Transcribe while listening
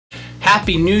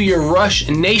Happy New Year, Rush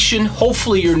Nation.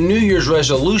 Hopefully your New Year's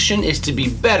resolution is to be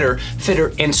better,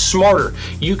 fitter, and smarter.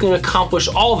 You can accomplish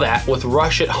all that with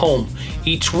Rush at Home.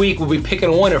 Each week we'll be picking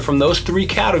a winner from those 3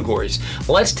 categories.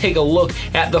 Let's take a look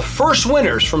at the first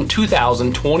winners from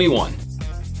 2021.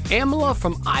 Amaya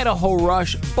from Idaho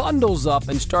Rush bundles up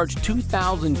and starts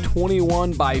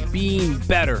 2021 by being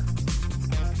better.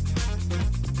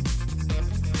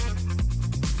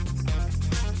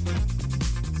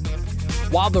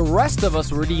 While the rest of us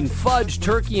were eating fudge,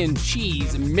 turkey, and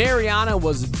cheese, Mariana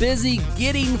was busy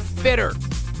getting fitter.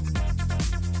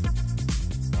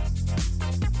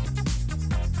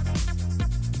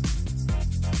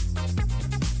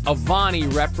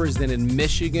 Avani represented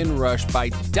Michigan Rush by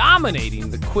dominating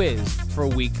the quiz for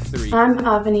week 3. I'm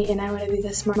Avani and I want to be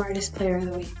the smartest player of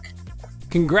the week.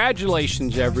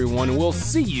 Congratulations, everyone. We'll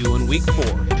see you in week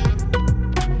 4.